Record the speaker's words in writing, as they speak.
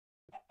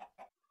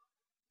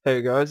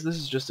Hey guys, this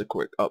is just a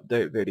quick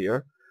update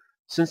video.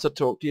 Since I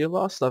talked to you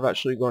last, I've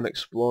actually gone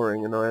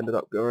exploring and I ended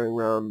up going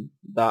around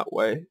that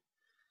way,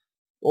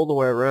 all the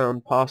way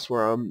around past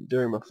where I'm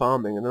doing my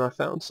farming, and then I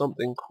found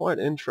something quite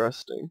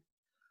interesting.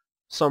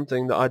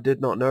 Something that I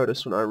did not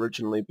notice when I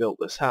originally built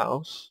this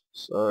house,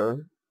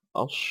 so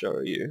I'll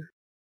show you.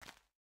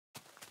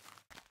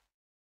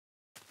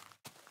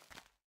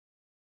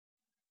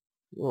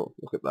 Oh,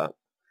 look at that.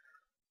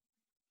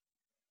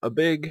 A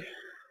big,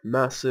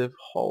 massive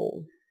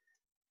hole.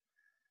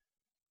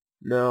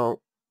 Now,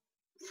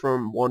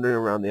 from wandering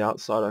around the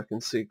outside, I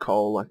can see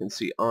coal, I can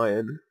see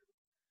iron,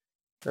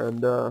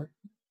 and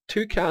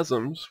two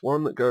chasms,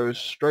 one that goes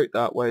straight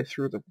that way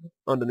through the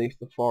underneath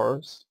the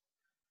forest,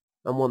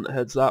 and one that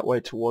heads that way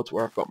towards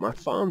where I've got my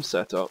farm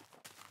set up.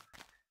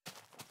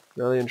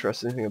 Now the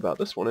interesting thing about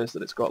this one is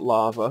that it's got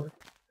lava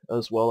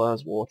as well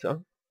as water,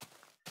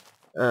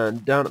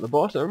 and down at the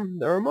bottom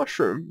there are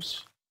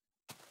mushrooms.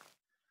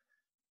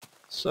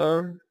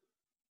 So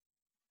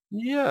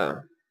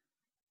yeah,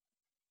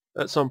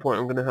 at some point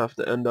I'm going to have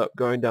to end up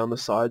going down the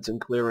sides and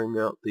clearing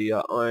out the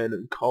iron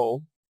and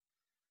coal,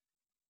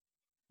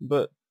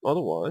 but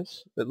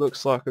otherwise it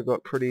looks like I've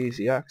got pretty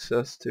easy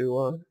access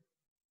to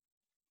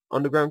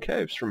underground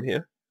caves from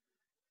here.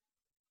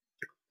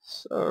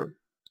 So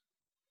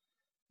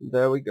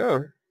there we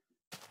go.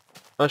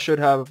 I should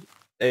have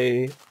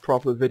a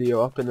proper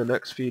video up in the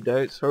next few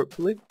days,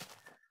 hopefully.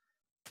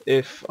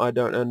 If I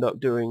don't end up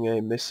doing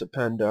a Mists of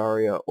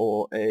Pandaria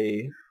or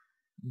a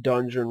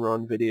dungeon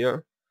run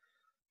video,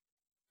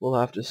 we'll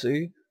have to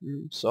see.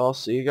 So I'll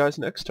see you guys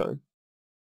next time.